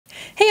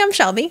Hey, I'm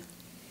Shelby.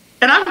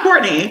 And I'm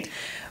Courtney.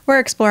 We're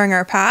exploring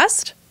our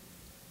past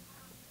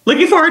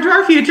Looking forward to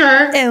our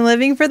future. and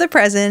living for the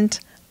present,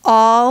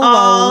 all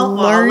while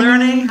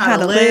learning how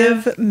to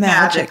live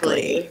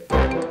magically.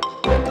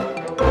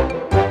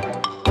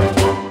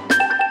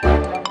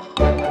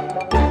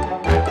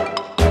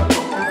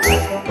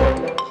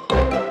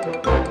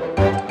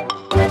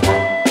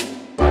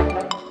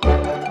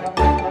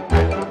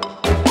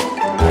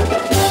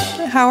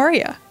 How are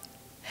you?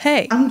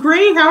 Hey. I'm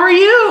great. How are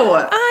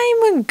you?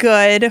 I'm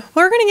good.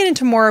 We're going to get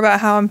into more about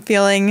how I'm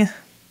feeling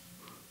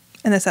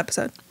in this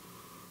episode.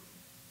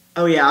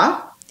 Oh,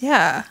 yeah?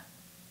 Yeah.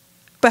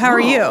 But how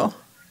are you?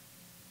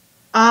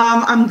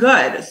 I'm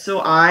good. So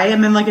I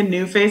am in like a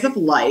new phase of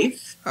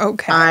life.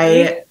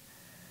 Okay.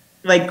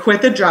 I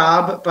quit the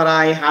job, but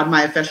I had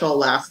my official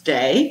last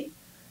day.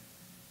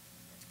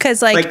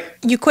 Because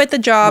you quit the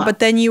job, but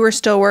then you were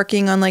still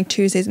working on like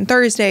Tuesdays and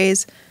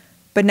Thursdays,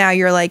 but now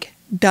you're like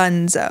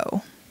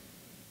donezo.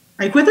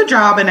 I quit the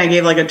job and I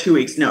gave like a 2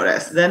 weeks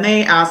notice. Then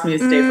they asked me to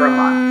stay for a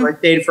month. So I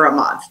stayed for a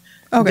month.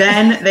 Okay.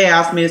 Then they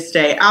asked me to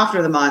stay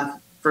after the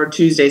month for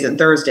Tuesdays and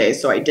Thursdays.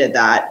 So I did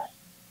that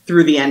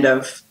through the end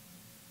of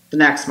the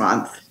next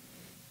month.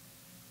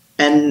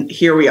 And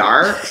here we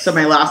are. So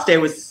my last day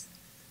was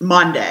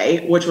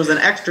Monday, which was an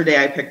extra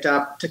day I picked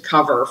up to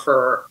cover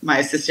for my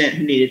assistant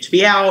who needed to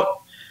be out.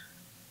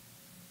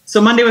 So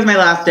Monday was my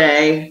last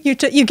day. You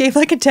gave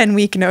like a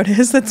 10-week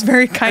notice. That's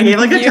very kind of you.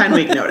 I gave like a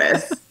 10-week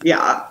notice.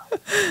 Yeah.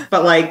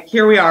 But like,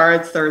 here we are.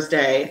 It's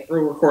Thursday.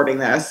 We're recording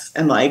this.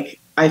 And like,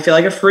 I feel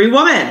like a free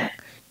woman.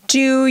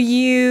 Do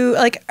you,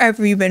 have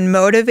you been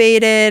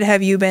motivated?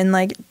 Have you been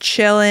like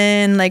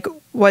chilling? Like,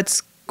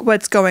 what's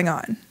going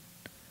on?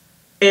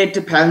 It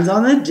depends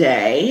on the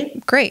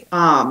day. Great.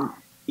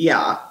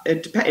 Yeah,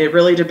 it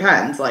really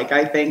depends. Like,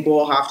 I think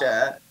we'll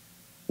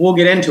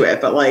get into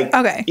it, but like,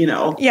 okay.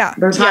 Yeah,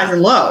 there's highs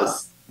and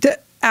lows.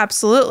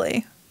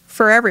 Absolutely.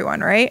 For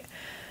everyone, right?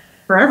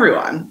 For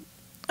everyone.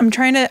 I'm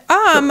trying to,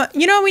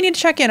 you know what we need to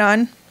check in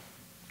on?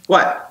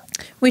 What?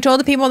 We told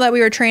the people that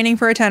we were training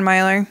for a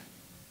 10-miler.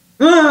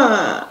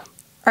 How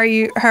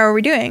are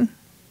we doing?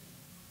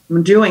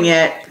 I'm doing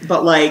it,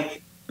 but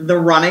like the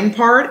running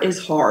part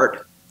is hard.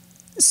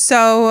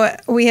 So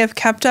we have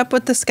kept up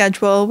with the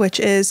schedule, which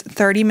is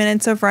 30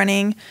 minutes of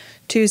running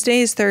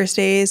Tuesdays,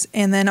 Thursdays,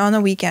 and then on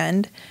the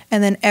weekend.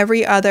 And then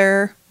every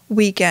other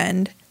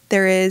weekend,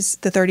 there is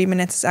the 30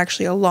 minutes is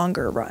actually a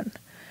longer run.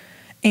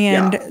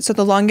 And so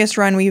the longest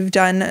run we've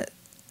done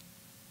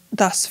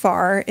thus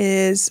far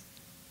is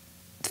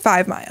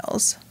 5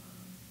 miles.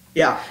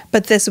 Yeah.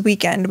 But this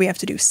weekend, we have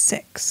to do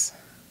 6.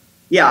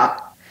 Yeah.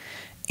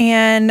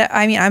 And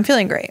I mean, I'm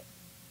feeling great.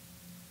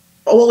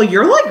 Oh, well,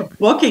 you're like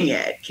booking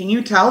it. Can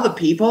you tell the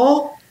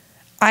people?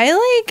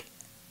 But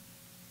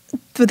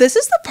this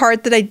is the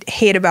part that I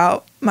hate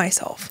about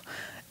myself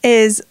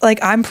is like,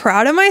 I'm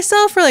proud of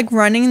myself for like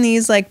running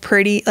these like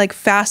pretty like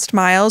fast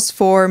miles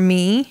for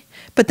me.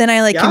 But then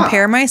I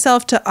compare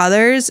myself to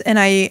others and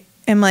I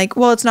am like,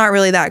 well, it's not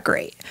really that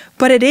great,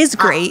 but it is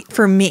great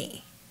for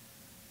me.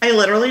 I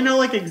literally know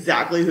like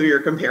exactly who you're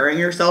comparing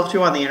yourself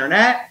to on the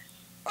internet.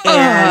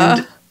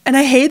 And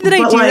I hate that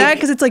I do that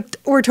because it's like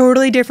we're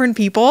totally different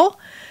people.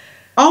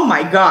 Oh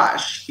my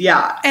gosh.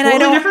 Yeah. And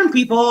totally different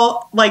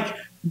people, like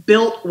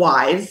built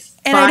wise.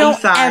 And I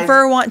don't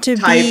ever want to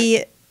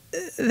be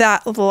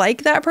that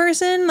like that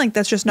person. Like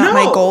that's just not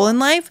my goal in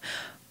life.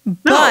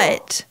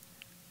 But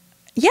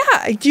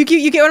yeah, you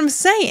get what I'm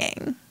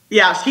saying.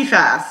 Yeah, she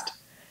fast.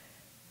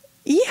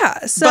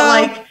 Yeah. So but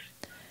like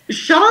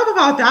shut up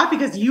about that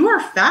because you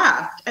are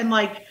fast and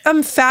like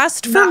I'm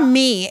fast for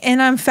me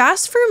and I'm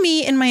fast for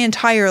me in my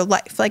entire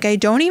life. Like I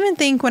don't even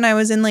think when I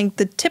was in like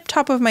the tip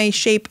top of my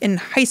shape in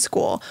high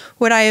school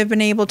would I have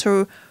been able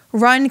to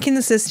run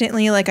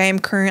consistently like I am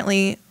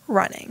currently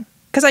running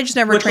because I just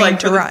never trained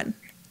to run.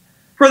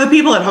 For the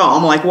people at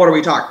home, like what are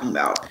we talking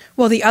about?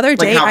 Well, the other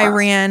day I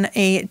ran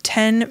a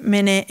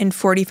 10-minute and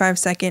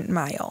 45-second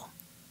mile.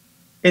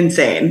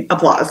 Insane.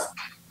 Applause.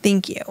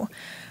 Thank you.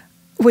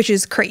 Which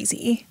is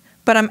crazy.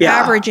 But I'm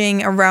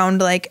averaging around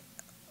my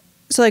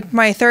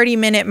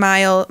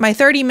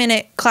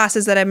 30-minute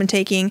classes that I've been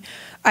taking,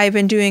 I've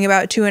been doing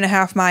about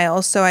 2.5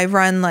 miles. So I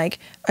run like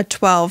a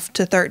 12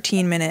 to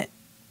 13 minute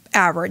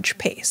average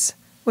pace,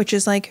 which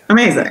is like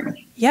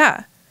amazing.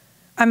 Yeah.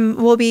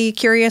 We'll be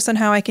curious on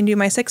how I can do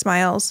my 6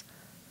 miles.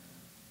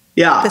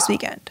 Yeah. This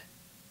weekend.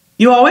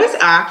 You always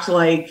act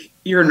like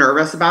you're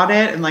nervous about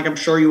it. And like, I'm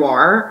sure you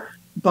are,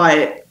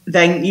 but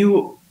then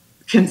you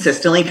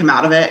consistently come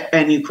out of it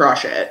and you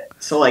crush it.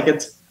 So like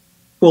it's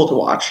cool to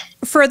watch.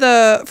 For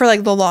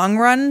the long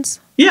runs?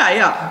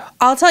 Yeah.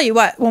 I'll tell you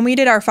what, when we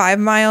did our 5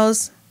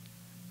 miles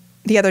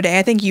the other day,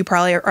 I think you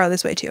probably are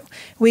this way too.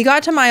 We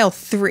got to mile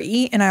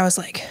 3 and I was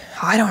like,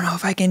 I don't know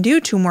if I can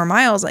do 2 more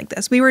miles like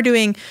this. We were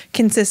doing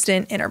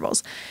consistent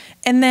intervals.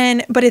 And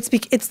then, but it's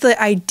the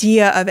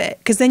idea of it.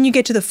 Because then you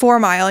get to the 4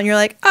 mile and you're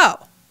like, oh,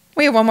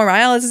 we have 1 more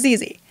mile. This is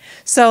easy.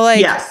 So like,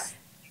 yes.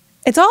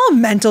 It's all a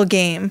mental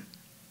game.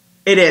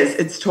 It is.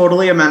 It's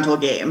totally a mental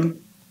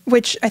game.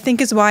 Which I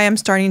think is why I'm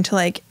starting to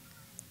like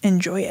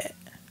enjoy it.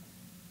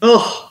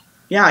 Ugh.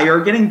 Yeah,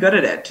 you're getting good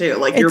at it too.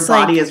 Like your It's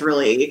body like- is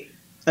really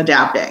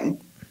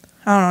adapting.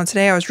 I don't know.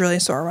 Today I was really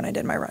sore when I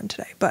did my run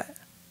today, but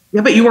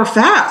Yeah, but you were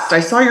fast.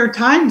 I saw your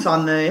times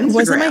on the Instagram. it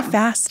wasn't my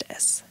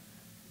fastest.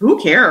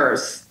 Who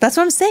cares? That's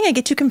what I'm saying. I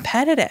get too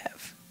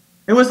competitive.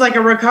 It was like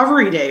a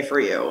recovery day for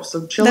you.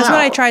 So chill That's out.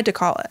 what I tried to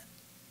call it.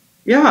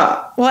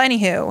 Yeah. Well,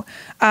 anywho,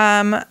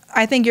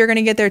 I think you're going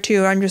to get there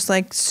too. I'm just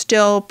like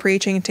still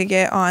preaching to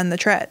get on the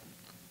tread.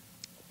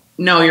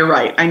 No, you're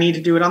right. I need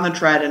to do it on the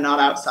tread and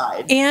not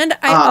outside. And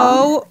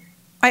I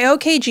owe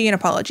KG an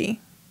apology.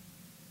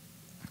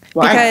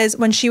 Why? Because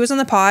when she was on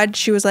the pod,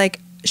 she was like,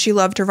 she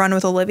loved to run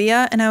with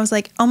Olivia. And I was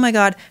like, oh my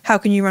God, how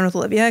can you run with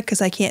Olivia?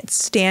 Because I can't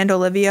stand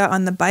Olivia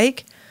on the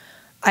bike.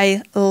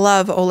 I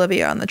love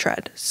Olivia on the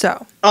tread.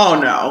 So. Oh,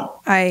 no.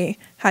 I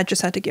had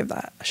to give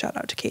that a shout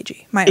out to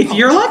KG. If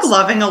you're like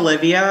loving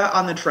Olivia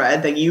on the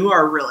tread, then you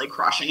are really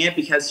crushing it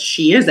because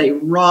she is a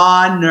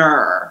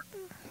runner.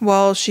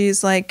 Well,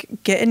 she's like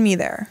getting me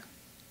there.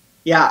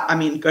 Yeah, I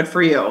mean, good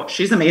for you.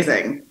 She's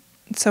amazing.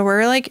 So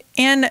we're like,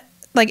 and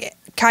like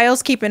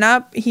Kyle's keeping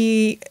up.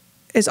 He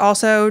is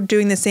also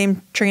doing the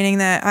same training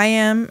that I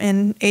am,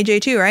 and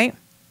AJ too, right?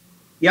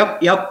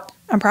 Yep.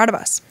 I'm proud of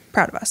us.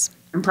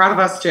 I'm proud of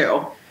us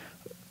too.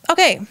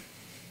 Okay,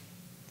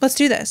 let's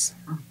do this.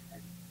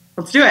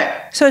 Let's do it.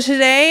 So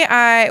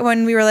today,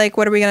 when we were like,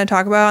 what are we going to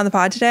talk about on the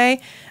pod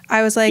today?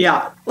 I was like,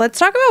 let's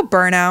talk about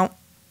burnout.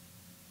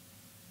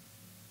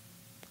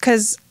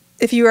 Because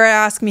if you were to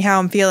ask me how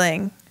I'm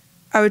feeling,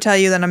 I would tell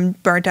you that I'm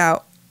burnt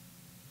out.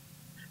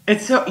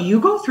 It's so you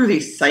go through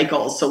these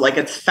cycles. So like,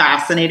 it's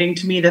fascinating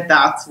to me that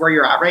that's where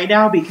you're at right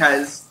now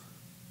because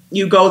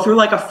you go through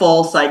like a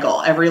full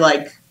cycle every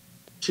like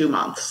 2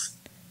 months.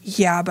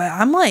 Yeah, but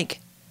I'm like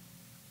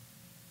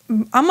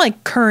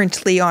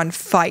currently on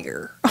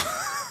fire.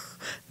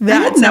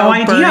 That's how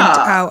burnt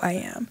out I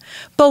am.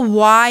 But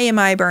why am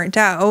I burnt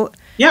out?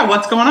 Yeah,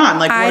 what's going on?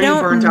 Like, what are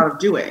you burnt out of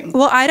doing?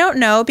 Well, I don't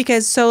know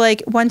because so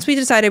like once we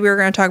decided we were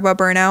going to talk about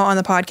burnout on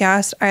the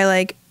podcast, I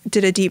like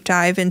did a deep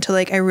dive into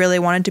like I really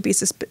wanted to be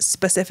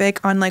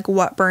specific on like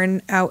what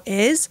burnout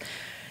is,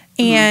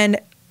 and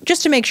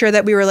just to make sure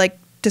that we were like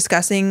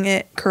discussing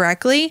it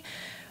correctly.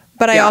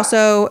 But I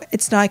also,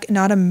 it's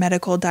not a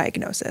medical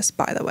diagnosis,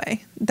 by the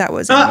way. That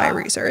was in my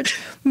research.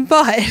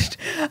 But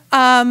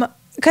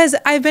because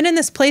I've been in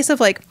this place of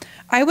like,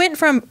 I went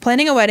from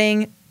planning a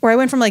wedding, where I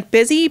went from like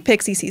busy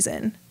pixie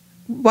season,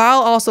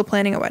 while also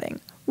planning a wedding,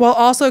 while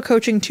also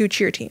coaching 2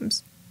 cheer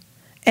teams.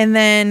 And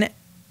then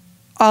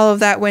all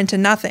of that went to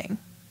nothing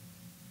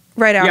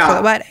right after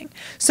the wedding.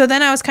 So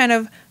then I was kind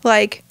of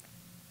like,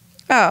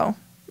 oh,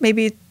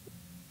 maybe,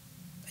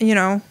 you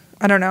know,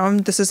 I don't know.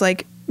 This is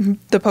like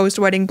the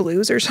post-wedding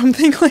blues or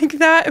something like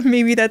that.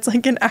 Maybe that's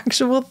like an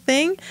actual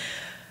thing.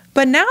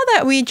 But now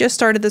that we just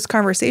started this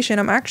conversation,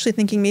 I'm actually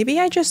thinking maybe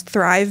I just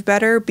thrive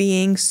better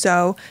being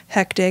so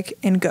hectic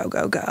and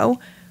go.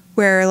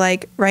 Where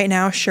like right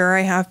now, sure,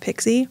 I have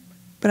Pixie,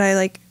 but I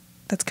like,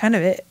 that's kind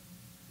of it.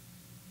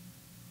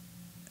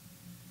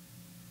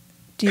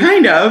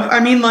 Kind of. I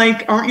mean,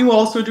 like, aren't you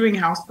also doing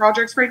house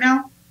projects right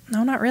now?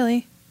 No, not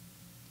really.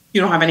 You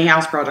don't have any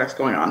house projects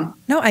going on?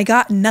 No, I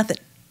got nothing.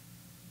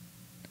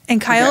 And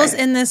Kyle's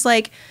in this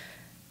like,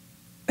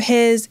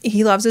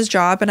 he loves his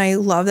job, and I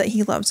love that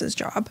he loves his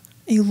job.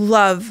 I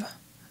love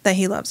that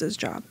he loves his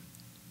job.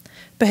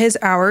 But his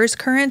hours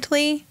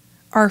currently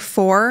are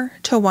 4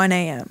 to 1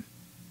 a.m.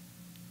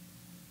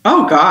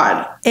 Oh,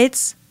 God.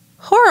 It's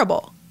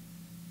horrible.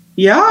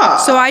 Yeah.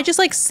 So I just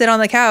like sit on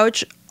the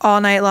couch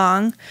all night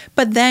long.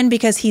 But then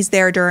because he's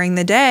there during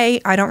the day,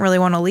 I don't really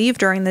want to leave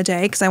during the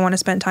day because I want to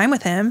spend time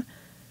with him.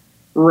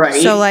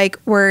 Right. So like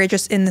we're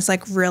just in this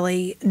like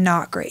really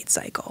not great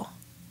cycle.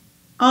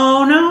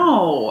 Oh,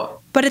 no.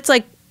 But it's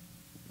like,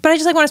 but I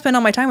just like want to spend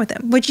all my time with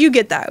him, which you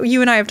get that.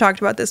 You and I have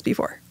talked about this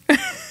before.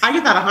 I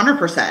get that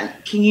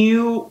 100%. Can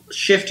you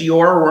shift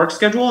your work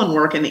schedule and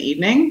work in the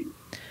evening?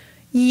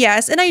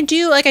 Yes. And I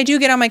do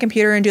get on my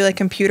computer and do like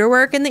computer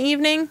work in the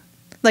evening.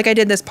 Like I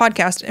did this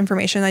podcast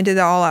information. I did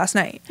that all last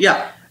night.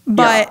 Yeah.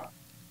 But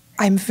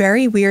I'm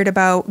very weird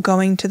about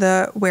going to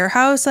the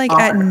warehouse like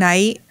at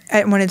night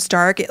when it's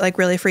dark. It like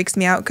really freaks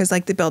me out because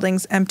like the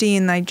building's empty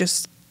and I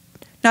just,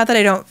 not that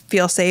I don't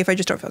feel safe, I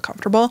just don't feel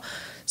comfortable.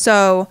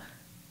 So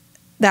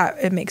that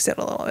it makes it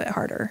a little bit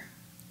harder.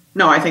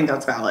 No, I think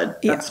that's valid.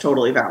 That's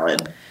totally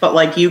valid. But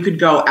like you could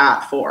go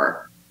at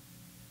 4.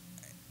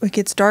 It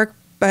gets dark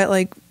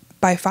by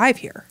 5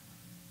 here.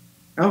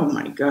 Oh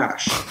my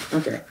gosh.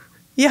 Okay.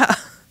 Yeah.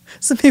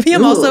 So maybe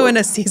I'm also in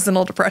a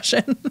seasonal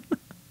depression.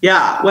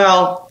 Yeah.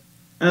 Well,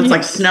 and it's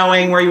like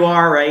snowing where you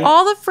are, right?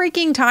 All the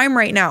freaking time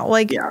right now.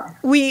 Like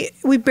we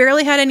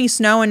barely had any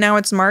snow and now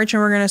it's March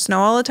and we're going to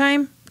snow all the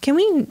time. Can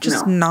we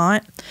just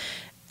not?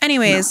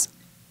 Anyways,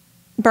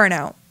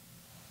 burnout.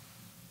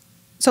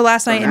 So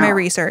last night in my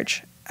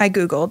research, I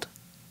Googled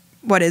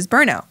what is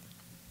burnout.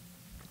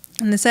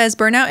 And it says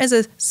burnout is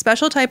a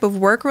special type of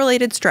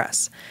work-related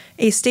stress,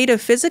 a state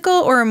of physical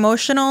or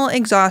emotional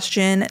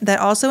exhaustion that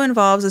also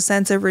involves a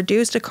sense of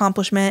reduced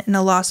accomplishment and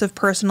a loss of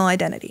personal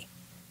identity.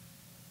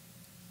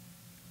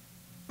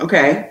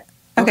 Okay.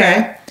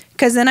 Okay.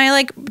 Because then I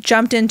like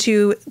jumped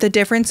into the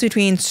difference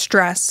between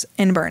stress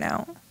and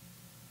burnout.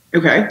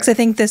 Okay. Because I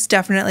think this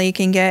definitely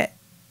can get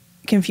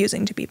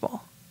confusing to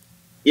people.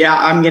 Yeah,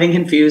 I'm getting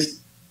confused.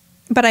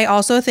 But I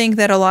also think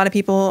that a lot of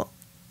people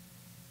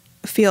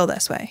feel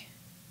this way.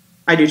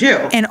 I do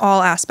too. In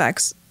all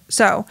aspects.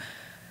 So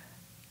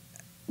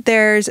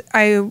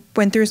I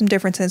went through some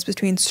differences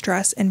between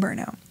stress and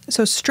burnout.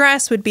 So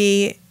stress would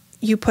be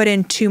you put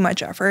in too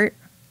much effort,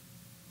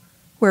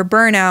 where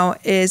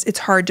burnout is it's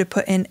hard to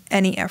put in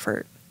any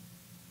effort.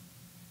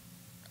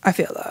 I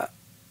feel that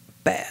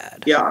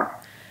bad. Yeah.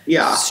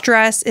 Yeah.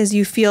 Stress is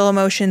you feel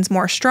emotions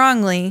more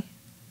strongly.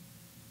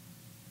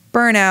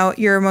 Burnout,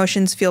 your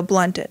emotions feel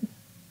blunted.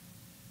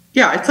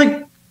 Yeah, it's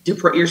like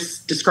you're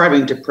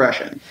describing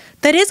depression.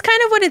 That is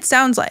kind of what it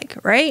sounds like,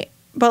 right?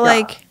 But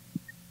like,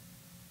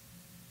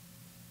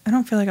 I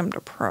don't feel like I'm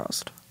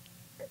depressed.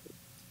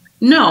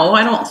 No,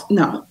 I don't.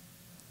 No.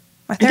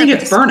 I think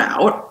it's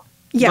burnout.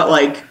 Yeah. But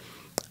like.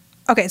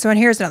 Okay, so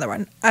here's another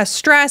one.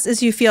 Stress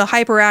is you feel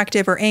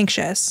hyperactive or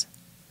anxious.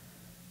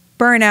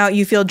 Burnout,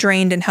 you feel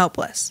drained and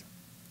helpless.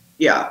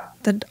 Yeah.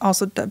 That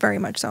very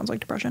much sounds like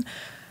depression.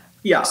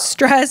 Yeah.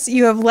 Stress,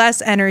 you have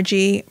less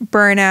energy.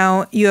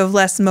 Burnout, you have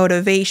less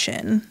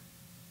motivation.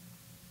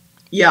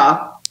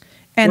 Yeah.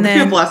 And then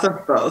you have less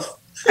of both.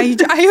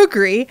 I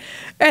agree.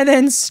 And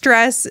then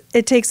stress,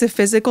 it takes a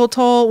physical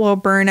toll, while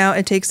burnout,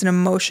 it takes an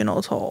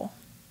emotional toll.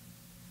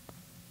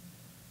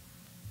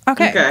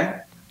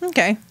 Okay.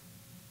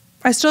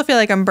 I still feel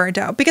like I'm burnt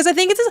out because I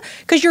think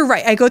because you're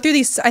right. I go through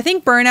these. I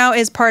think burnout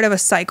is part of a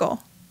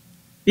cycle.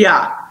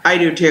 Yeah, I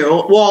do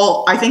too.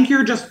 Well, I think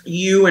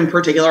you in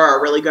particular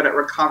are really good at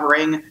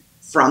recovering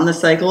from the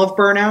cycle of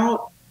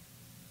burnout.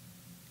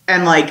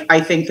 And like,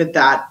 I think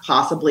that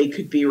possibly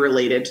could be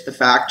related to the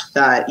fact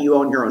that you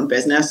own your own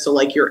business. So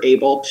like, you're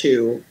able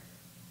to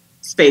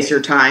space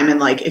your time. And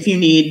like, if you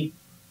need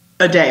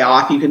a day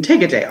off, you can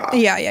take a day off.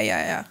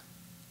 Yeah.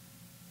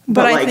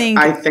 But I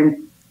think,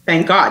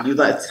 thank God,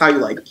 that's how you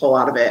like pull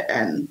out of it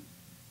and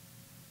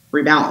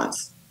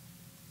rebalance.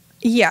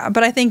 Yeah,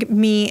 but I think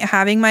me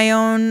having my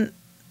own,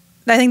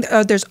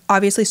 there's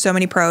obviously so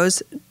many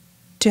pros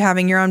to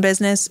having your own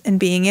business and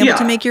being able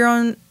to make your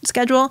own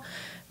schedule.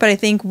 But I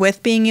think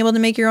with being able to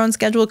make your own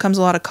schedule comes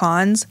a lot of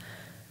cons.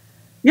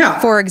 Yeah.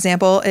 For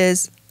example,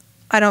 is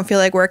I don't feel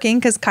like working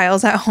because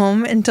Kyle's at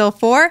home until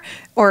 4,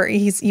 or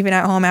he's even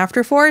at home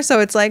after 4. So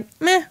it's like,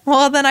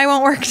 well, then I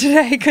won't work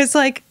today because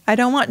like I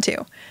don't want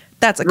to.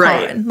 That's a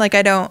con. Like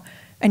I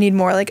need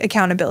more like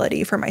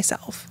accountability for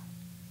myself.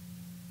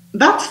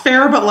 That's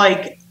fair, but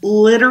like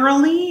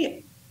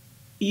literally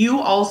you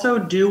also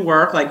do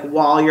work like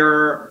while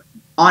you're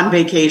on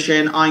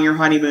vacation, on your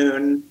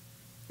honeymoon.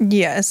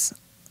 Yes.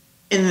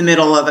 In the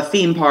middle of a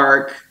theme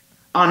park,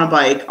 on a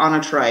bike, on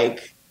a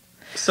trike.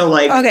 So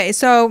like. Okay,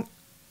 so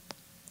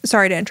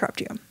sorry to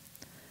interrupt you.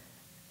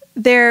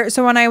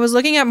 So when I was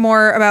looking at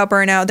more about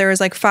burnout, there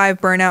was like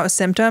 5 burnout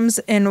symptoms,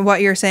 and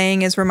what you're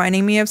saying is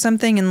reminding me of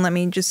something, and let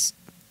me just.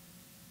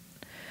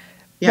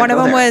 One of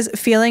them was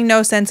feeling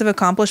no sense of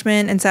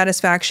accomplishment and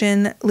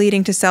satisfaction,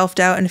 leading to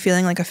self-doubt and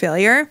feeling like a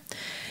failure.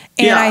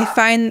 And I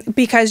find,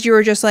 because you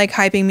were just like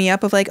hyping me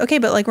up of like, okay,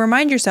 but like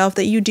remind yourself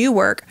that you do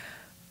work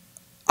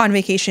on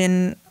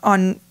vacation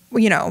in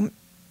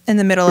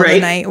the middle of the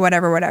night,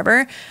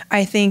 whatever.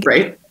 I think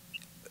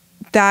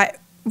that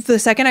the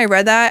second I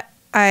read that,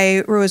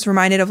 I was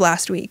reminded of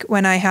last week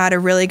when I had a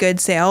really good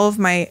sale of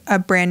a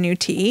brand new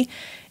tea.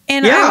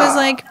 And I was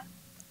like,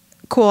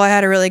 cool, I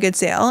had a really good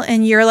sale.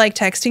 And you're like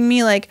texting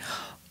me like,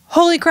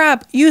 holy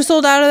crap, you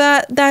sold out of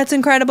that. That's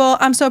incredible.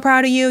 I'm so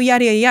proud of you,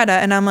 yada, yada, yada.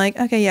 And I'm like,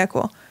 okay, yeah,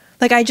 cool.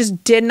 Like I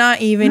just did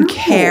not even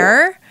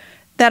care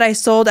that I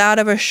sold out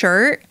of a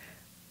shirt,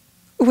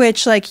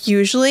 which like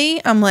usually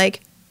I'm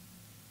like,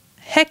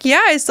 heck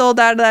yeah, I sold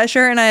out of that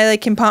shirt and I like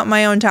can pump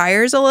my own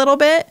tires a little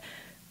bit,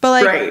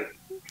 but like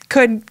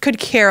could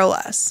care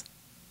less.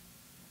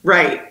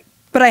 Right.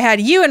 But I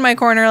had you in my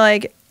corner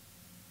like,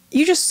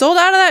 you just sold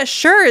out of that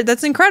shirt.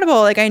 That's incredible.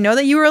 Like, I know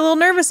that you were a little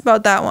nervous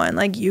about that one.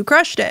 Like, you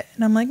crushed it.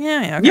 And I'm like,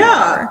 okay,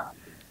 whatever.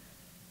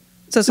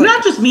 So it's not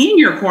like, just me in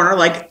your corner.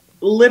 Like,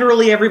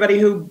 literally everybody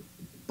who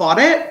bought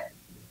it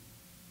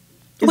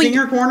is in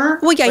your corner.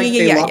 Well, yeah.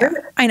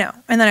 I know.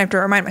 And then I have to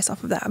remind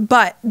myself of that.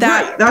 But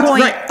that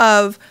point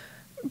of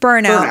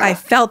burnout, I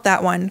felt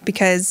that one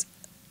because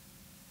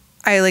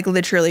I, like,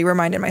 literally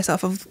reminded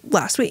myself of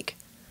last week.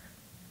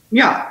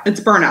 Yeah, it's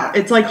burnout.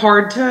 It's, like,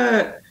 hard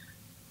to...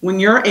 When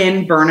you're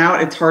in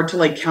burnout, it's hard to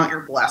like count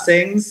your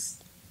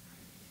blessings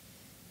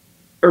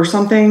or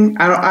something.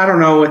 I don't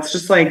know. It's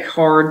just like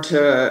hard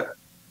to,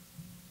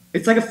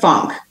 it's like a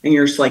funk and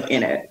you're just like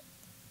in it.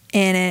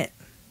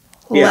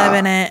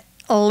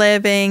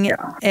 Living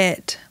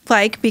it.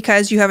 Like,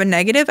 because you have a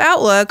negative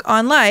outlook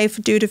on life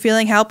due to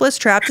feeling helpless,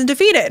 trapped, and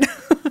defeated.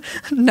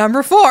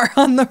 Number 4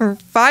 on the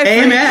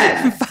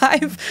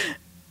 5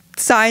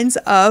 signs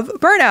of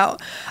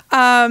burnout.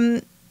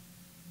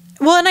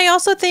 Well, and I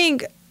also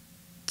think,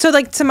 so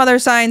like some other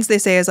signs they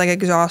say is like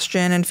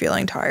exhaustion and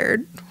feeling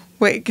tired.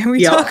 Wait, can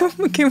we talk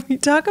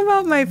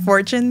about my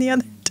fortune the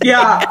other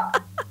Yeah.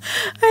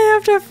 I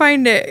have to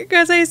find it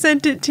because I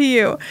sent it to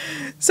you.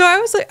 So I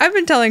was like, I've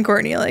been telling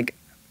Courtney, like,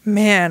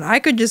 man, I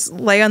could just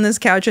lay on this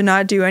couch and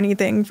not do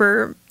anything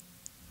for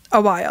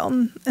a while.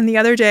 And the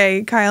other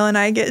day, Kyle and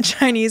I get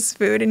Chinese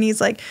food, and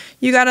he's like,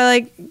 you gotta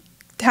like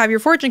have your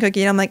fortune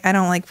cookie. And I'm like, I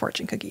don't like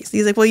fortune cookies.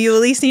 He's like, well, you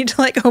at least need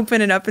to like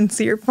open it up and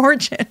see your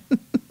fortune.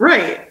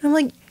 Right. I'm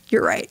like,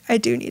 you're right. I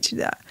do need to do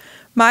that.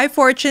 My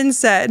fortune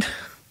said,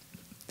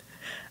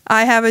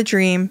 I have a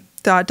dream, ...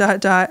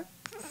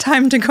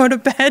 Time to go to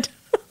bed.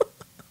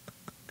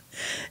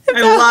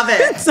 I love it.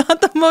 It's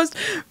not the most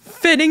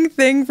fitting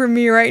thing for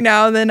me right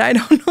now, then I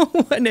don't know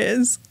what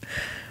is.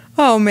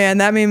 Oh man,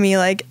 that made me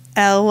like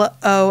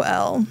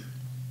LOL.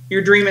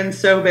 You're dreaming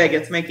so big,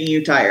 it's making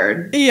you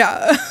tired.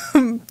 Yeah,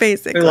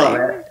 basically. I love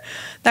it.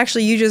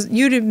 Actually,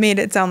 you made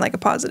it sound like a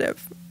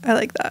positive. I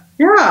like that.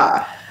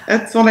 Yeah,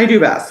 that's what I do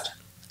best.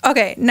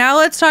 Okay, now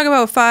let's talk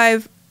about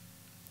 5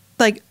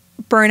 like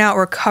burnout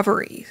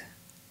recovery.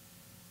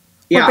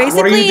 Yeah,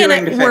 what are you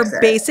doing to fix we're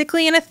it?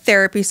 basically in a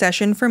therapy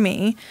session for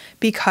me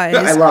because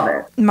I love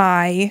it.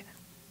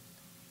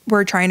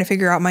 We're trying to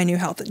figure out my new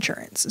health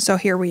insurance. So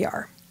here we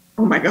are.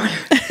 Oh my God.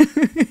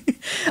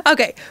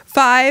 Okay,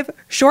 5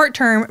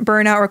 short-term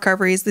burnout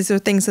recoveries. These are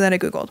things that I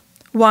Googled.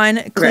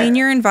 1, clean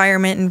your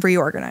environment and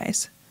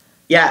reorganize.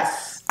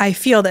 Yes. I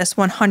feel this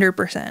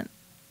 100%.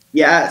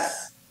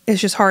 Yes. It's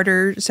just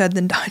harder said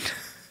than done.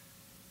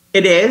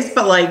 It is,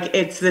 but like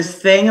it's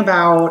this thing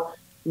about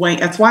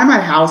that's why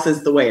my house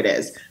is the way it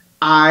is.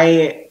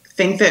 I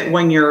think that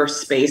when your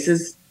space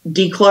is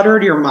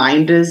decluttered, your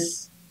mind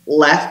is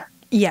less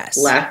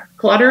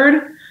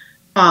cluttered.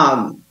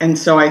 And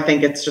so I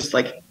think it's just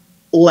like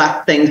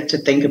less things to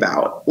think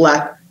about.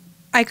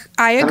 I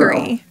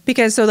agree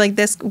because so like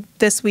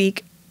this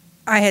week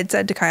I had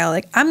said to Kyle,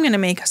 like, I'm going to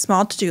make a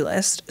small to-do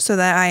list so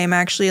that I am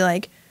actually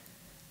like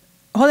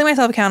holding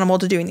myself accountable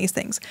to doing these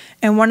things.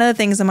 And one of the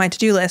things on my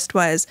to-do list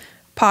was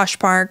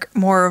Poshmark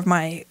more of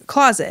my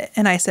closet.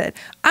 And I said,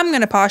 I'm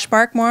going to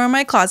Poshmark more of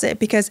my closet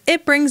because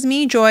it brings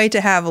me joy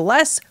to have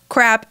less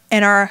crap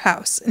in our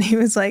house. And he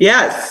was like,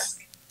 yes,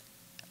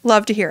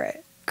 love to hear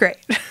it. Great.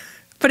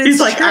 But it's he's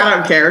like, true. I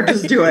don't care.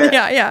 Just do it.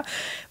 Yeah.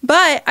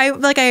 But I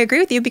agree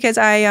with you because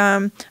I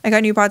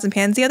got new pots and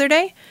pans the other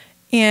day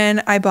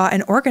and I bought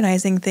an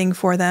organizing thing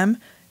for them.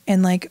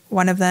 And like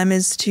one of them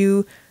is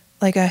to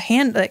like a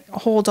hand, like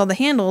holds all the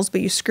handles,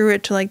 but you screw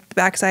it to like the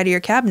backside of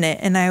your cabinet.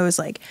 And I was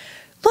like,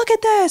 look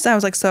at this. I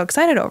was like so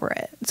excited over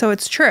it. So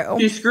it's true.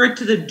 Do you screw it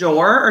to the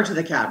door or to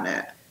the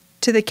cabinet?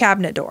 To the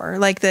cabinet door,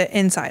 like the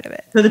inside of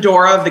it. To the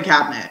door of the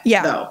cabinet.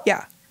 Yeah. Though.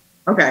 Yeah.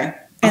 Okay.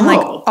 And like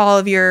all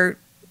of your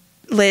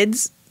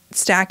lids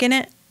stack in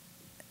it.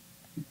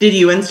 Did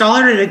you install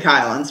it or did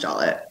Kyle install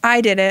it? I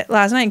did it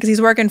last night because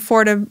he's working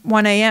 4 to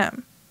 1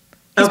 a.m.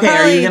 Okay.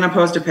 Are you going to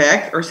post a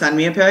pic or send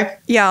me a pic?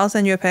 Yeah, I'll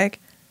send you a pic.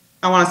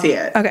 I want to see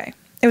it. Okay.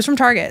 It was from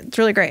Target. It's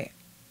really great.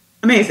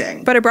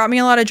 Amazing. But it brought me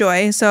a lot of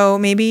joy. So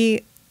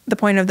maybe the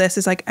point of this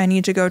is like I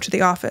need to go to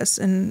the office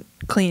and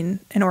clean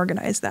and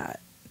organize that.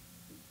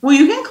 Well,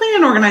 you can clean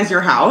and organize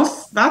your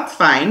house. That's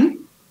fine.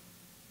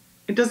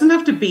 It doesn't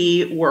have to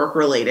be work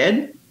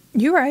related.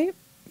 You're right.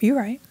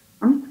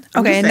 I'm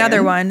Okay,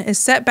 another one is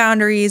set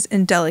boundaries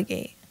and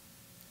delegate.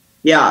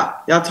 Yeah,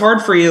 that's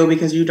hard for you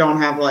because you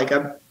don't have like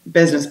a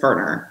business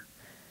partner.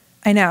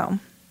 I know.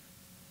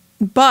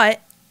 But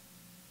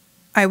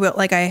I will,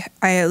 like I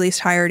at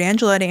least hired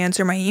Angela to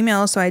answer my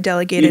email, so I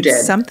delegated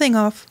something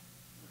off.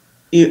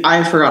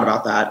 I forgot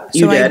about that.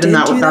 You So did, and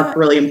that. that's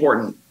really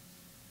important.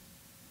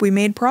 We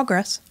made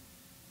progress.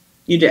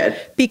 You did.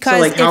 Because so,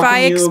 like, if I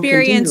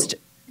experienced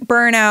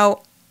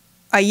burnout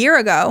a year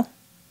ago,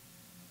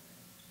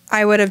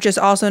 I would have just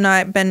also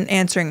not been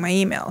answering my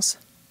emails.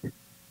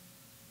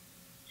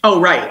 Oh,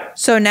 right.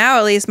 So now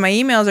at least my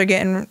emails are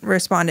getting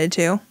responded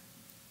to.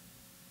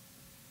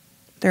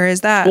 There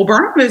is that. Well,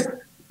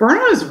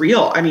 burnout is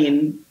real. I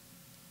mean,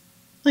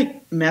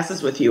 like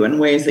messes with you in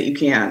ways that you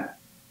can't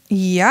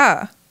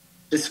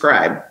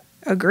describe.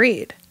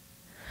 Agreed.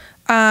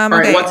 All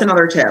right, okay. What's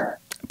another tip?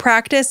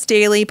 Practice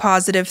daily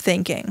positive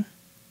thinking.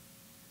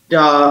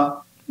 Duh.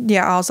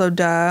 Yeah, also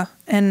duh.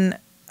 And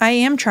I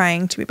am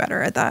trying to be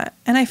better at that.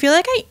 And I feel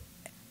like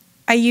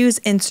I use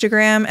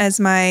Instagram as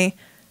my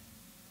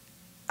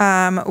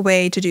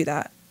way to do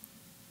that.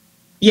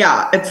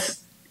 Yeah,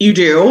 you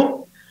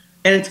do.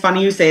 And it's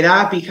funny you say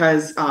that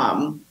because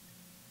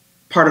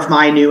part of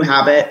my new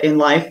habit in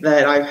life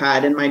that I've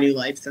had in my new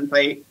life since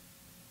I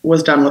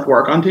was done with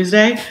work on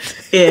Tuesday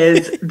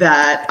is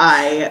that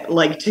I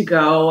like to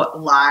go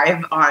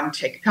live on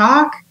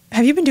TikTok.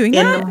 Have you been doing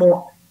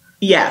that?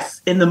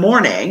 Yes, in the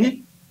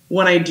morning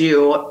when I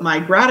do my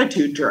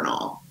gratitude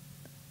journal.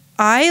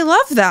 I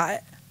love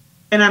that.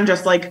 And I'm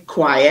just like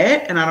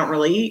quiet and I don't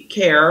really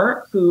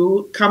care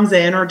who comes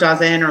in or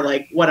doesn't or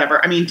like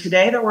whatever. I mean,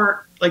 today there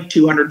were like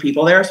 200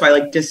 people there. So I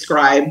like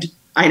described,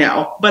 I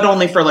know, but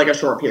only for like a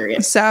short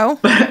period. So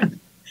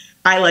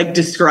I like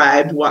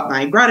described what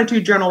my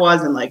gratitude journal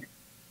was and like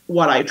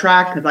what I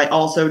track. Cause I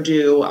also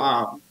do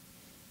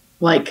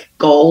like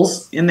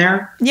goals in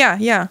there.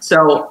 Yeah.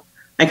 So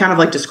I kind of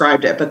like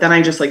described it, but then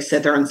I just like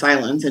sit there in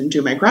silence and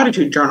do my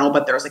gratitude journal.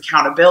 But there's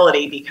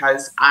accountability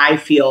because I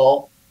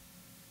feel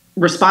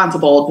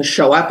responsible to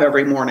show up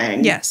every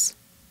morning. Yes.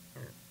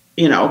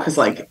 You know, because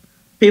like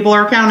people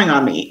are counting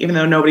on me, even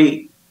though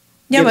nobody.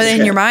 Yeah, but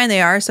in your mind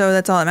they are, so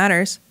that's all that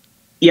matters.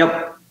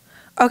 Yep.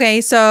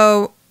 Okay,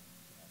 so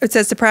it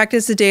says to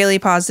practice the daily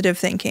positive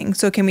thinking.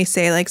 So can we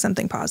say like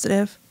something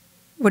positive?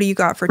 What do you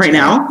got for today? Right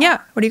now? Yeah.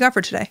 What do you got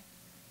for today?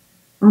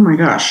 Oh my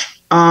gosh.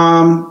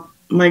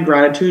 My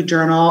gratitude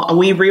journal.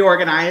 We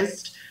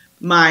reorganized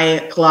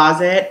my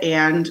closet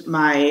and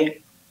my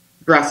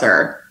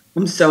dresser.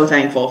 I'm so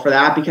thankful for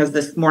that because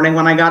this morning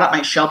when I got up,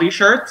 my Shelby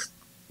shirts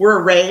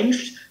were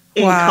arranged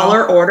in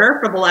color order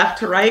from left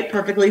to right,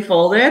 perfectly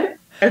folded.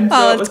 And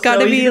so it's got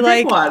to be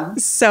like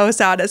so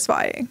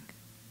satisfying.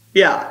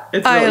 Yeah,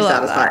 it's really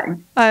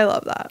satisfying. I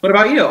love that. What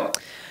about you?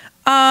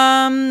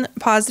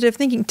 Positive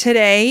thinking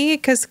today,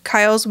 because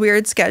Kyle's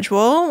weird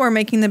schedule, we're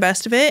making the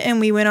best of it,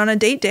 and we went on a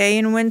date day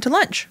and went to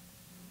lunch.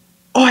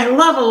 Oh, I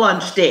love a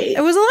lunch date.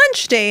 It was a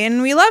lunch day,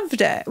 and we loved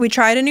it. We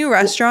tried a new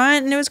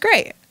restaurant, and it was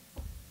great.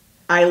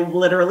 I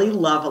literally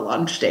love a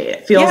lunch date.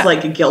 It feels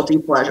like a guilty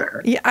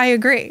pleasure. Yeah, I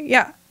agree.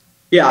 Yeah.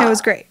 Yeah. It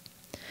was great.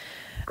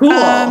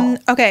 Cool.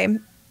 Okay.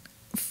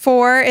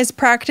 4 is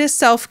practice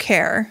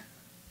self-care.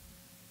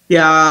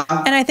 Yeah.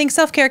 And I think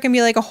self-care can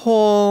be like a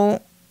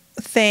whole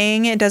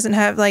thing. It doesn't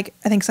have like,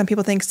 I think some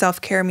people think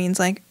self-care means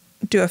like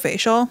do a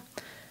facial.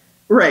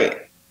 Right.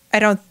 I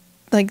don't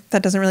like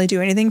that doesn't really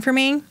do anything for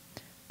me.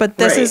 But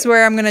this is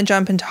where I'm going to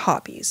jump into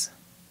hobbies.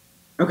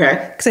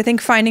 Okay. Because I think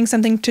finding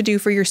something to do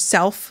for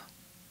yourself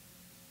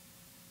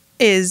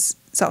is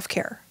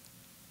self-care.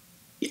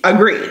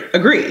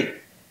 Agree.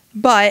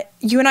 But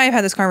you and I have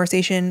had this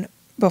conversation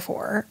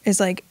before. Is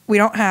like, we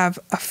don't have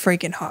a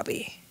freaking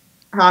hobby.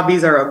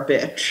 Hobbies are a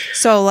bitch.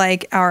 So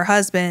like our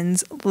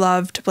husbands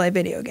love to play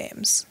video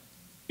games.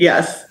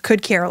 Yes.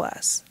 Could care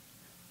less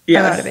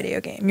about a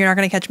video game. You're not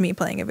going to catch me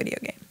playing a video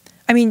game.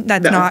 I mean,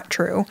 that's not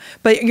true.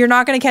 But you're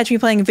not going to catch me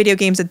playing video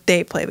games that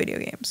they play video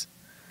games.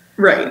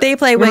 Right. They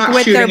play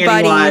with their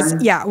buddies.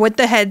 Anyone. Yeah, with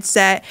the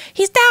headset.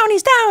 He's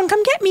down.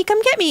 Come get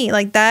me.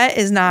 Like that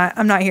is not,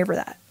 I'm not here for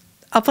that.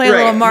 I'll play a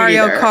little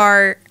Mario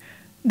Kart,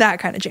 that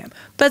kind of jam.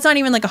 But it's not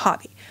even like a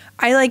hobby.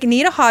 I like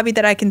need a hobby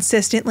that I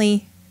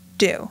consistently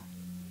do.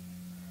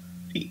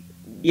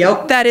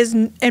 Yep. That is,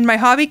 and my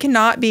hobby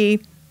cannot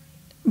be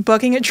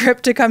booking a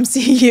trip to come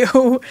see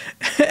you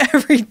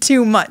every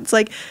 2 months.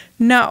 Like,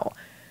 no.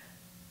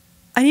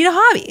 I need a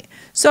hobby.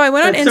 So I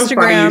went on Instagram. So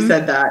funny you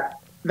said that.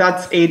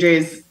 That's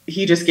AJ's,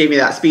 he just gave me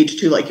that speech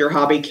too, like your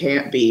hobby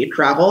can't be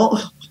travel.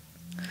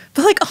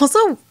 But like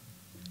also,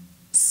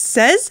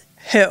 says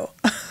who?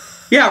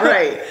 Yeah,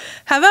 right.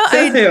 How about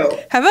I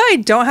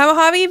don't have a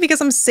hobby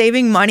because I'm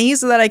saving money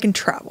so that I can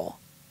travel?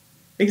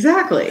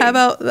 Exactly. How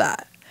about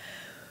that?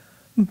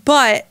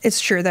 But it's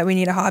true that we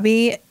need a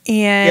hobby,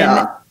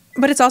 and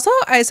but it's also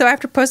so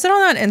after posting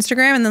on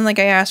Instagram, and then like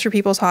I asked for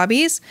people's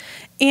hobbies,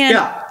 and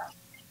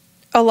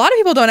a lot of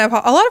people don't have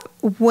a lot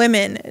of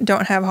women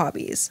don't have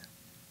hobbies.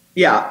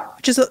 Yeah,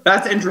 which is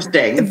that's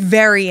interesting.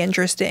 Very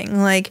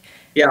interesting. Like,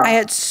 I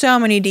had so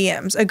many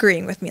DMs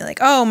agreeing with me, like,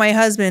 oh, my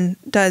husband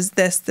does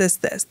this.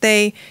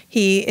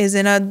 He is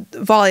in a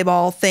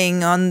volleyball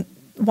thing on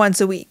once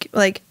a week.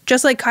 Like,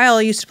 just like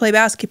Kyle used to play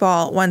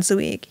basketball once a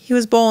week. He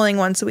was bowling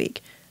once a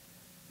week.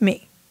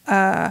 Me.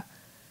 I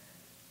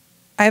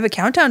have a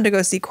countdown to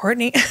go see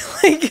Courtney.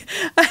 Like,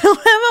 I don't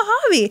have a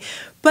hobby.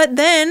 But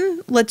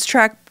then let's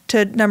track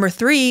to number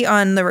 3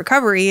 on the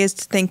recovery is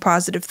to think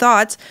positive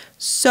thoughts.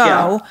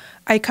 So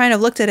I kind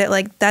of looked at it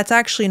like, that's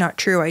actually not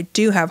true. I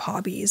do have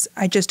hobbies.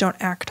 I just don't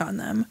act on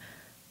them.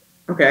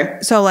 Okay.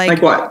 So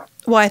like what?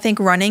 Well, I think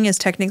running is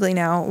technically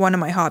now one of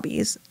my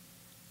hobbies.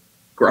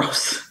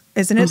 Gross.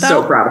 Isn't it, I'm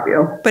so proud of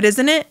you. But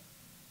isn't it?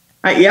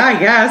 Yeah, I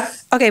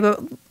guess. Okay, but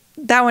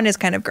that one is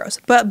kind of gross.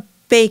 But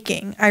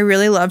baking. I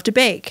really love to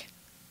bake.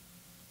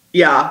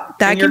 Yeah.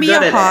 That can be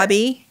a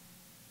hobby.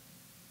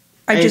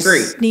 I just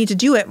agree. Need to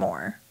do it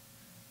more.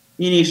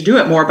 You need to do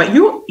it more, but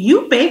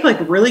you bake like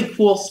really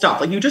cool stuff.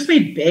 Like you just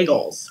made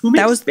bagels. Who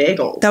makes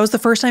bagels? That was the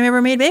first time I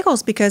ever made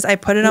bagels because I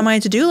put it on my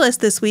to-do list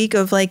this week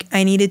of like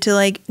I needed to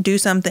like do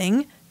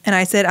something, and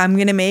I said I'm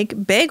gonna make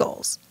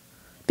bagels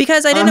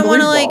because I didn't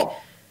want to like.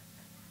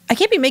 I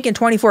can't be making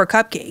 24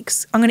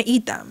 cupcakes. I'm gonna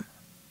eat them.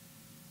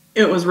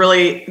 That's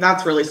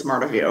really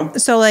smart of you.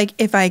 So like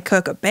if I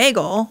cook a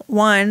bagel,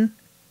 one,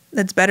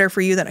 that's better for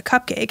you than a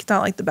cupcake. It's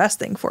not like the best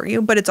thing for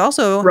you, but it's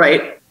also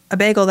a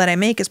bagel that I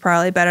make is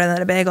probably better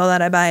than a bagel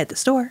that I buy at the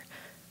store.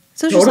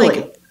 So it's just like,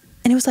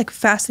 and it was like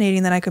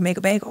fascinating that I could make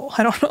a bagel.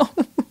 I don't know.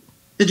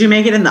 Did you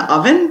make it in the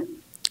oven?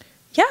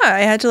 Yeah, I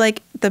had to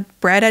like, the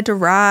bread had to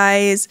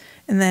rise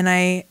and then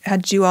I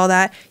had to do all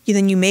that.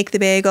 Then you make the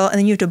bagel and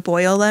then you have to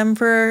boil them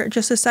for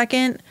just a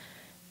second.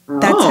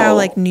 That's how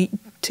like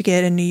to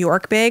get a New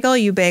York bagel,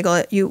 you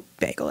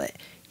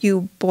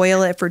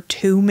boil it for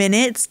 2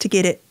 minutes to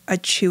get it a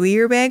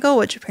chewier bagel,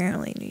 which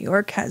apparently New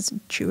York has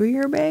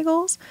chewier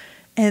bagels.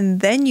 And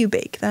then you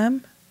bake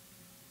them.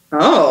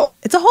 Oh.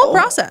 It's a whole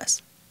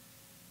process.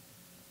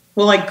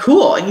 Well, like,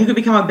 cool. And you could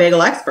become a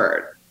bagel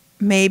expert.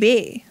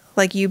 Maybe.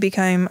 Like you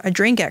become a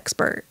drink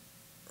expert.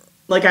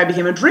 Like I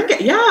became a drink.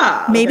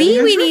 Yeah. Maybe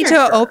like we need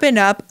to open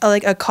up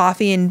a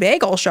coffee and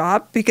bagel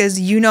shop because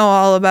you know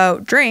all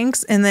about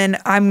drinks and then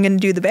I'm going to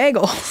do the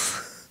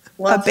bagels.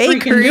 Let's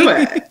freaking do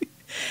it.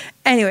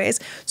 Anyways,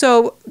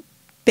 so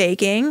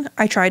baking,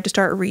 I tried to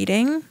start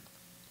reading.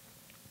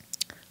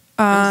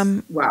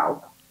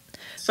 Wow.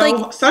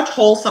 So such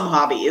wholesome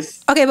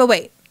hobbies. Okay, but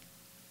wait.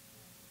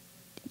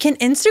 Can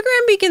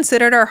Instagram be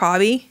considered our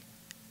hobby?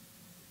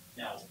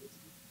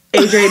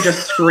 AJ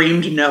just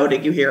screamed no.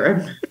 Did you hear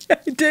him? I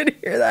did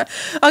hear that.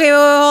 Okay,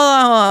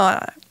 well,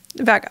 hold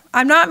on. Back up.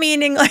 I'm not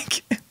meaning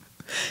like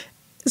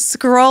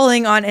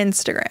scrolling on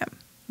Instagram.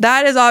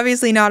 That is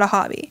obviously not a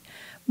hobby.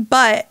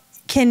 But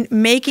can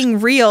making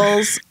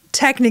reels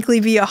technically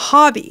be a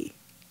hobby?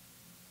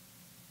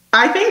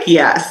 I think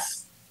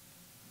yes.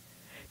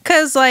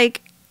 Because,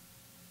 like,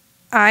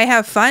 I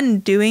have fun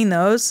doing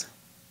those.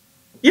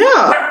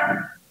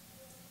 Yeah.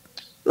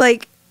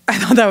 Like, I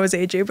thought that was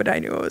AJ, but I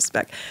knew it was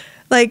Spec.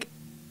 Like,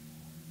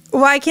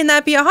 why can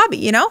that be a hobby,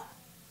 you know?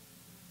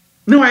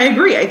 No, I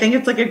agree. I think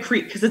it's like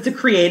because it's a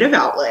creative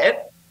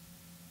outlet.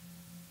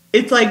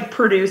 It's like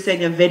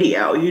producing a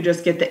video. You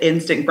just get the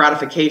instant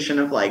gratification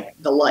of like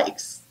the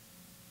likes.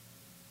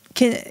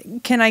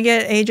 Can I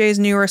get AJ's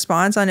new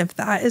response on if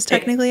that is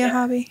technically a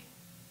hobby?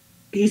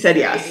 He said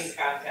yes.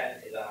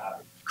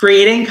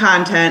 Creating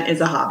content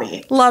is a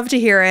hobby. Love to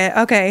hear it.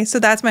 Okay, so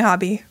that's my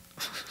hobby.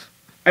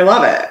 I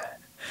love it.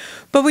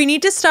 But we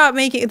need to stop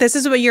making, this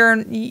is what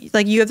you're,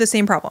 like, you have the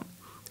same problem.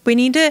 We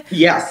need to,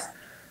 yes,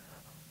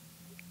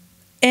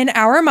 in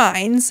our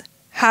minds,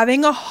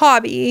 having a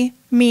hobby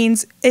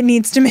means it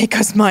needs to make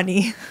us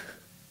money.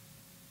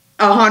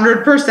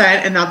 100%.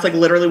 And that's like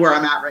literally where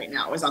I'm at right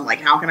now is I'm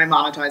like, how can I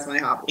monetize my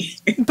hobby?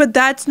 But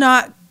that's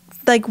not,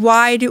 like,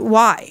 why?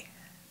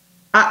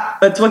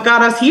 That's what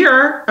got us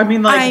here. I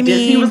mean,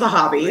 Disney was a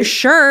hobby.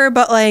 Sure,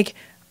 but like,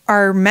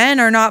 our men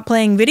are not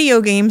playing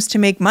video games to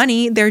make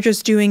money. They're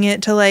just doing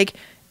it to like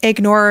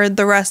ignore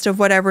the rest of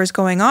whatever's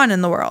going on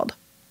in the world.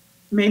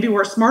 Maybe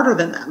we're smarter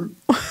than them.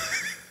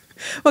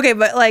 Okay,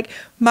 but like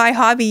my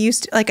hobby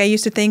I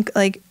used to think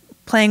like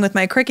playing with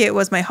my Cricut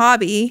was my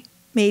hobby,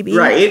 maybe.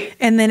 Right.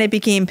 And then it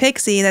became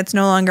Pixie. That's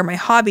no longer my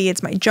hobby.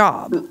 It's my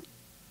job.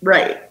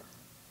 Right.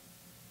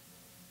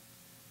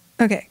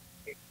 Okay.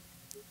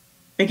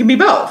 It can be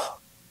both.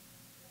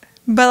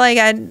 But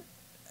like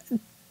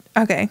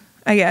okay.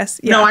 I guess.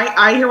 Yeah. No,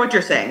 I hear what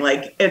you're saying.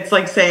 Like, it's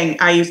like saying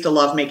I used to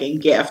love making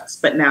gifts,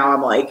 but now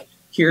I'm like,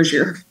 here's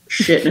your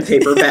shit in a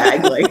paper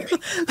bag. Like,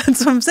 that's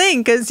what I'm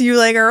saying, because you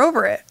like are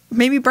over it.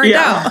 Maybe burned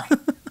out.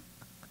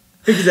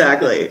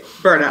 Exactly.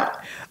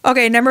 Burnout.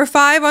 Okay, number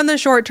 5 on the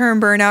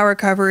short-term burnout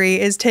recovery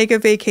is take a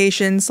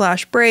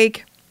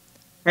vacation/break.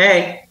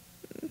 Hey.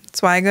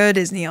 That's why I go to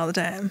Disney all the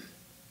time.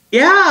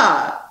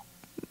 Yeah.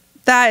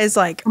 That is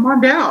like... Come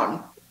on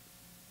down.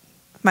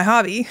 My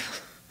hobby.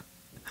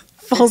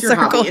 Full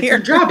circle here.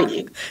 It's your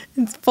jobby.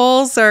 It's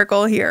full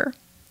circle here.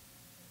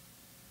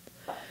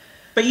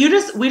 But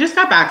we just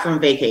got back from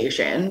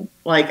vacation.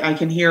 Like I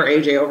can hear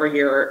AJ over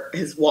here,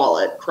 his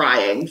wallet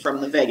crying from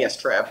the Vegas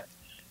trip.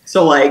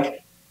 So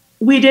like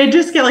we did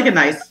just get like a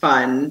nice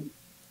fun.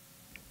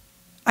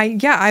 I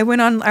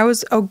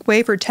was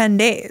away for 10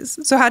 days.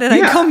 So how did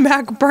I come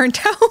back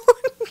burnt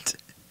out?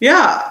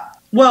 Yeah.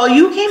 Well,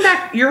 you came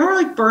back,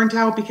 you're like burnt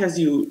out because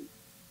you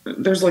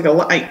just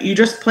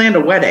planned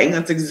a wedding.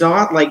 That's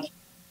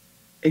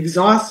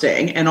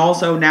exhausting, and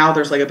also now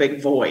there's like a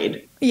big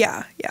void.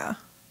 Yeah.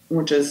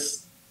 Which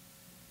is,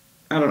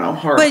 I don't know,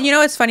 hard. But you know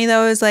what's funny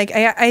though is like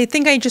I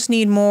think I just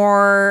need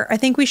more. I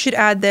think we should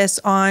add this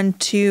on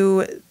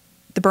to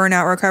the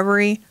burnout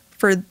recovery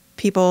for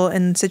people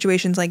in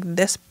situations like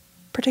this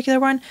particular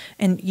one,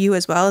 and you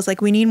as well. Is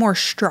like we need more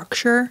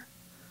structure.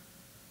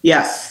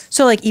 Yes.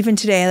 So like even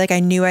today, like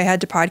I knew I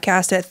had to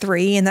podcast at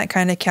 3, and that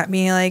kind of kept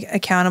me like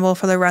accountable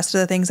for the rest of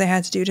the things I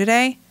had to do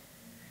today.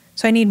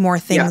 So I need more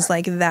things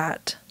like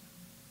that.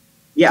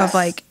 Yes. Of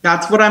like,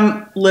 that's what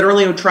I'm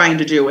literally trying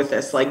to do with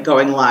this, like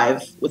going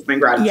live with my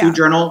gratitude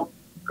journal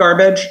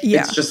garbage.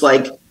 Yeah. It's just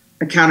like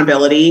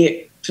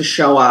accountability to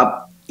show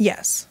up.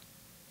 Yes.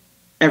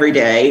 Every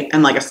day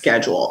and like a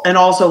schedule. And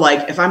also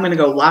like if I'm going to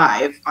go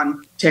live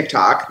on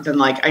TikTok, then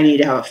like I need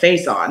to have a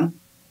face on.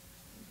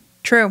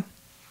 True.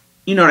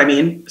 You know what I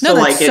mean?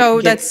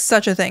 No, that's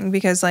such a thing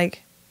because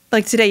like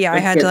today, I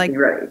had to like,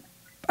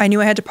 I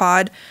knew I had to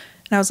pod.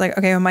 And I was like,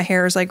 okay, well, my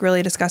hair is like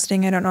really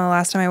disgusting. I don't know the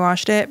last time I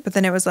washed it. But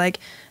then it was like,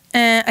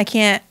 I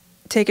can't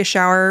take a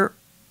shower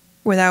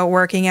without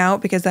working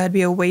out because that'd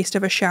be a waste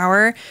of a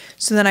shower.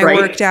 So then I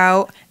worked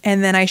out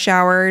and then I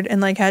showered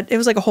and like it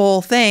was like a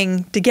whole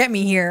thing to get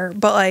me here.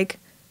 But like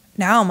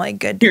now I'm like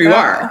good to go. Here you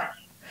are.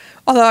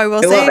 Although I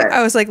will say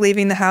I was like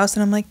leaving the house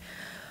and I'm like,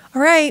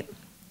 all right,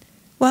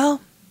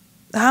 well,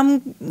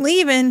 I'm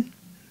leaving.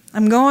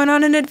 I'm going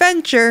on an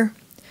adventure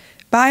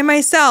by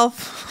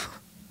myself.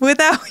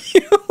 Without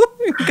you.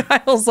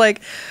 Kyle's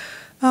like,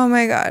 oh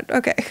my God.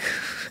 Okay.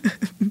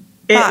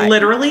 It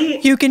literally,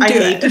 you can do I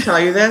hate to tell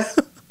you this,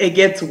 it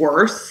gets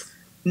worse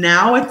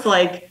Now it's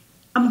like,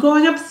 I'm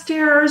going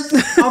upstairs.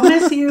 I'll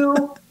miss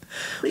you.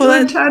 See Well,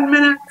 you in 10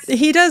 minutes.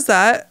 he does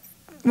that.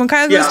 When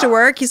Kyle goes to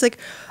work, he's like,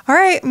 all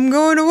right, I'm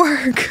going to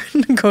work.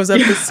 And goes up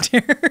the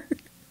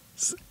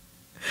stairs.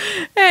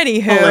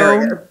 Anywho.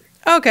 Hilarious.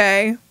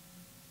 Okay.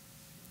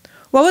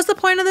 What was the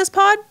point of this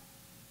pod?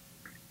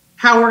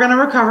 How we're going to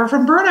recover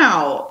from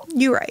burnout.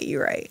 You're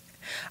right.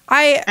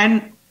 What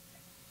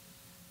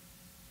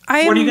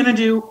are you going to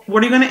do?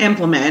 What are you going to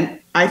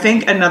implement? I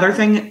think another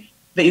thing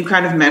that you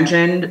kind of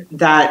mentioned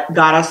that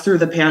got us through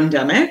the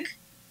pandemic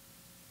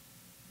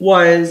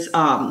was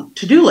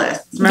to-do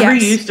lists. Remember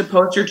you used to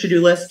post your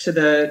to-do list to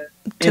the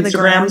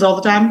Instagrams all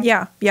the time?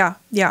 Yeah.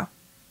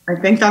 I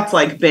think that's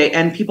like big,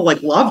 and people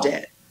like loved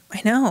it.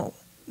 I know.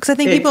 Because I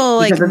think people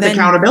like because it's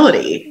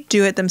accountability.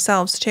 Do it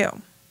themselves too.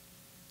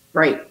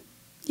 Right.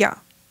 Yeah.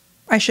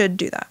 I should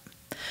do that.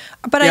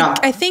 But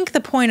I think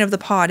the point of the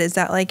pod is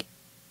that like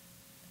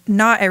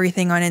not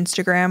everything on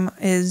Instagram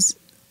is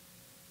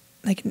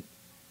like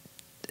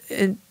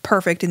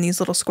perfect in these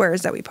little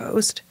squares that we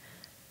post.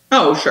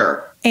 Oh,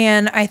 sure.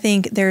 And I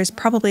think there's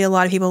probably a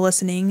lot of people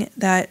listening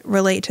that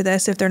relate to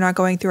this. If they're not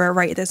going through it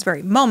right at this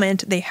very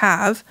moment, they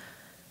have.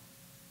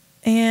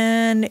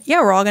 And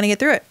yeah, we're all going to get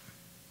through it.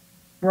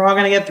 We're all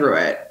going to get through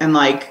it. And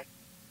like,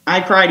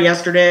 I cried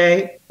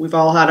yesterday. We've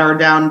all had our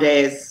down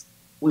days.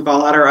 We've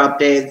all had our up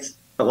days.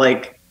 But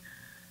like,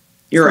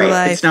 you're right.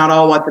 Life. It's not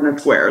all what's in the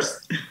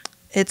squares.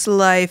 It's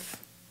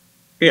life.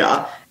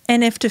 Yeah.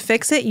 And if to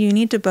fix it, you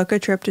need to book a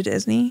trip to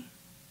Disney.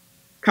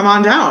 Come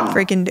on down.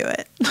 Freaking do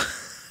it.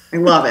 I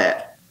love it.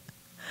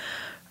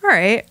 All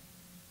right.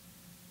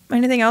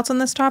 Anything else on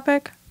this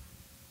topic?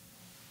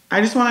 I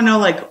just want to know,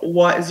 like,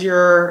 what is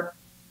your,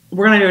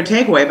 we're going to do a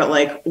takeaway, but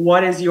like,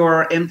 what is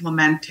your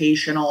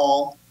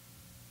implementational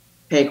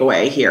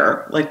takeaway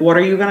here? Like, what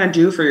are you going to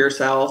do for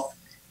yourself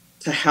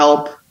to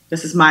help?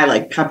 This is my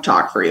like pep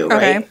talk for you,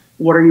 right? Okay.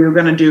 What are you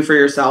going to do for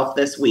yourself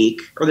this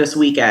week or this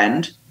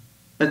weekend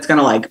that's going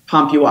to like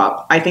pump you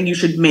up? I think you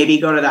should maybe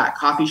go to that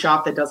coffee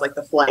shop that does like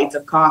the flights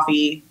of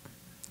coffee.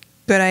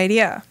 Good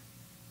idea.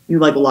 You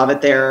like love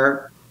it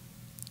there.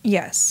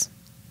 Yes.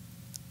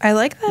 I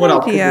like that idea. What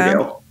else could you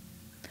do?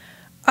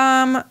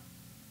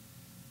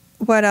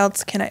 What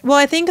else can I? Well,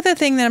 I think the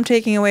thing that I'm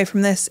taking away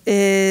from this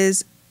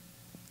is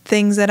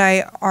things that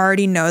I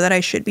already know that I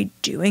should be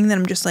doing that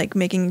I'm just like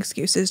making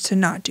excuses to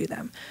not do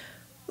them.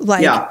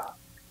 Like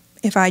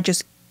if I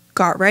just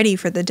got ready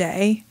for the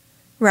day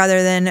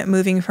rather than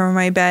moving from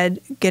my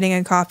bed, getting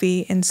a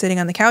coffee and sitting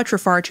on the couch for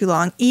far too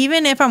long,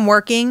 even if I'm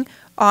working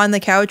on the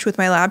couch with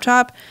my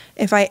laptop,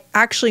 if I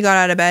actually got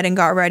out of bed and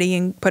got ready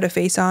and put a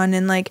face on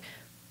and like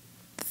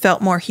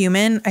felt more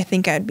human, I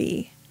think I'd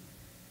be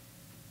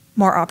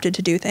more opted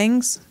to do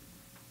things.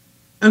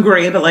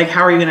 Agree, but like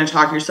how are you going to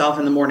talk yourself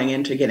in the morning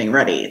into getting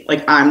ready?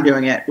 Like I'm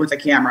doing it with a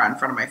camera in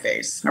front of my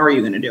face. How are you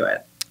going to do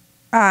it?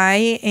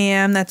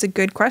 That's a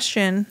good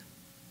question.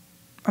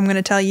 I'm going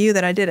to tell you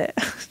that I did it.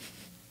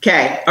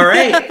 Okay. All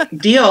right.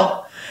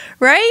 Deal.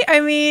 Right?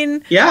 I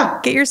mean, yeah.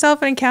 Get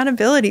yourself an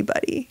accountability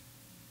buddy.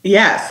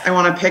 Yes. I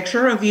want a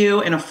picture of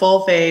you in a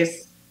full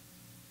face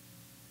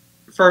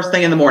first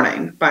thing in the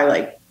morning by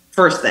like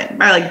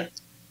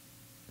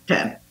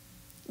 10.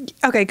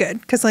 Okay,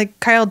 good. Because like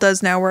Kyle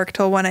does now work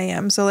till 1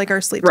 a.m. So like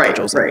our sleep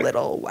schedule's a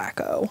little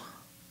wacko.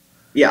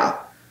 Yeah.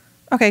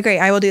 Okay, great.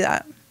 I will do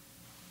that.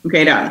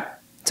 Okay, done.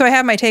 So I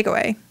have my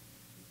takeaway.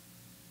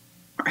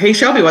 Hey,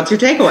 Shelby, what's your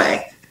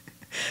takeaway?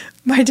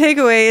 My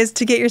takeaway is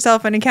to get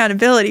yourself an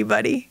accountability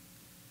buddy.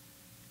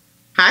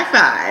 High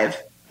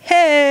five.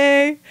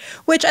 Hey.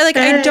 Which I like.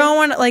 Hey. I don't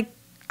want to like.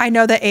 I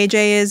know that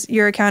AJ is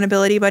your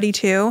accountability buddy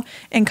too,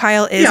 and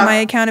Kyle is my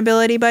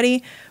accountability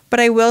buddy. But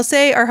I will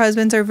say our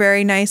husbands are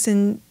very nice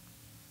and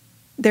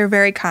they're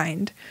very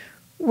kind.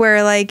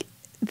 Where like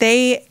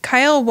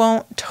Kyle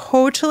won't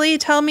totally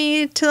tell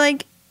me to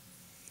like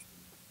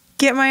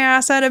get my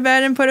ass out of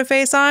bed and put a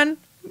face on,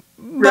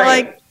 but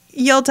like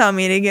you'll tell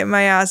me to get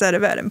my ass out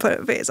of bed and put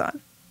a face on.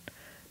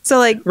 So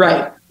like, you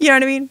know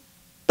what I mean?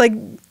 Like,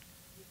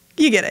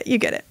 you get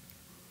it.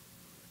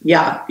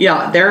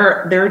 Yeah.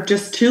 They're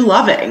just too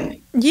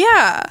loving.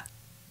 Yeah.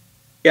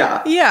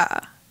 Yeah.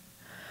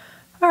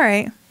 All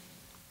right.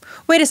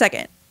 Wait a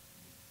second.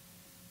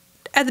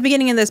 At the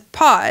beginning of this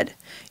pod,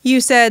 you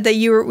said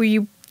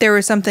that there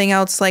was something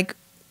else like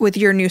with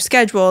your new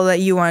schedule that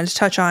you wanted to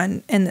touch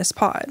on in this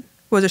pod.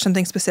 Was there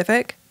something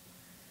specific?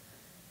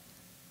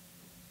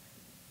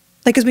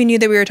 Like, because we knew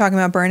that we were talking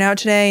about burnout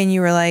today, and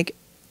you were like,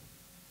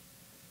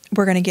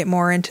 we're going to get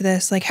more into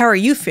this. Like, how are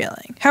you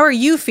feeling?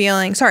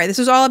 Sorry, this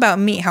was all about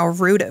me. How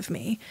rude of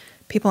me.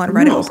 People on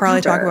Reddit will probably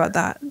talk about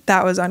that.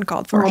 That was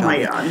uncalled for. Oh,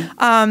 my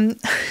God.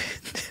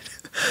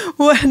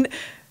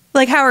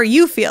 How are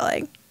you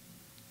feeling?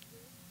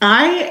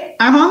 I'm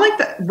on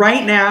like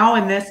right now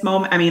in this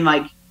moment. I mean,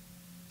 like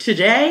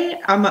today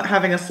I'm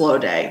having a slow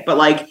day, but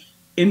like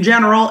in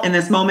general in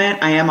this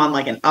moment, I am on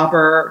like an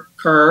upper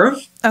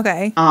curve.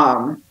 Okay.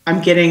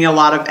 I'm getting a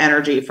lot of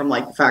energy from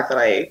like the fact that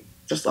I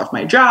just left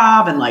my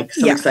job and like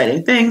some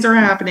exciting things are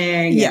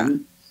happening. Yeah.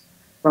 And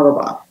blah, blah,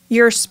 blah.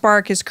 Your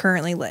spark is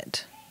currently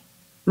lit.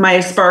 My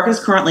spark is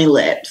currently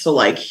lit. So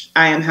like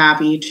I am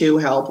happy to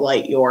help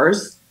light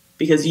yours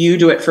because you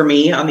do it for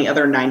me on the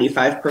other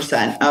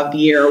 95% of the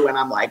year when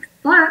I'm like,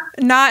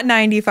 Not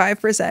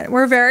 95%.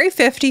 We're very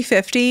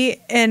 50-50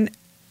 and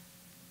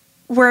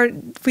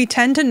we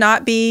tend to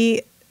not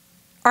be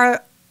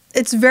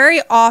it's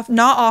very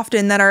not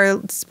often that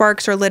our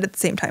sparks are lit at the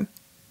same time.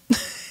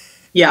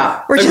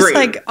 yeah. We're agreed. just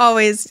like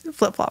always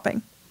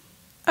flip-flopping.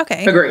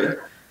 Okay. Agreed.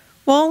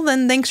 Well,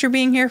 then thanks for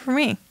being here for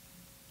me.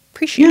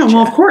 Appreciate it. Yeah,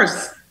 well, of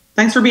course.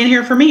 Thanks for being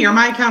here for me. You're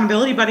my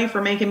accountability buddy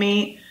for making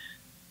me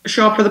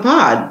show up for the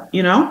pod,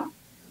 you know?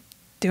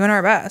 Doing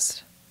our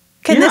best.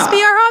 Can this be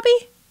our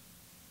hobby?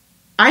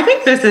 I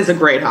think this is a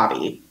great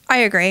hobby. I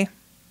agree.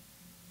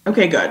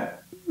 Okay, good.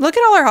 Look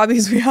at all our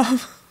hobbies we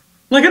have.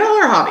 Look at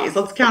all our hobbies.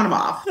 Let's count them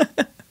off.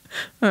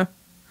 Huh.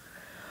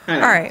 All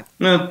right.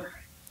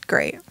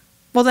 Great.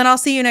 Well, then I'll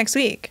see you next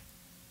week.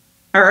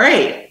 All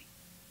right.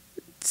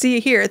 See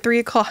you here at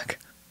 3:00.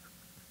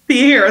 See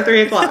you here at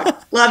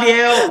 3:00. Love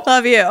you.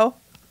 Love you.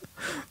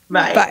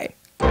 Bye.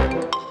 Bye.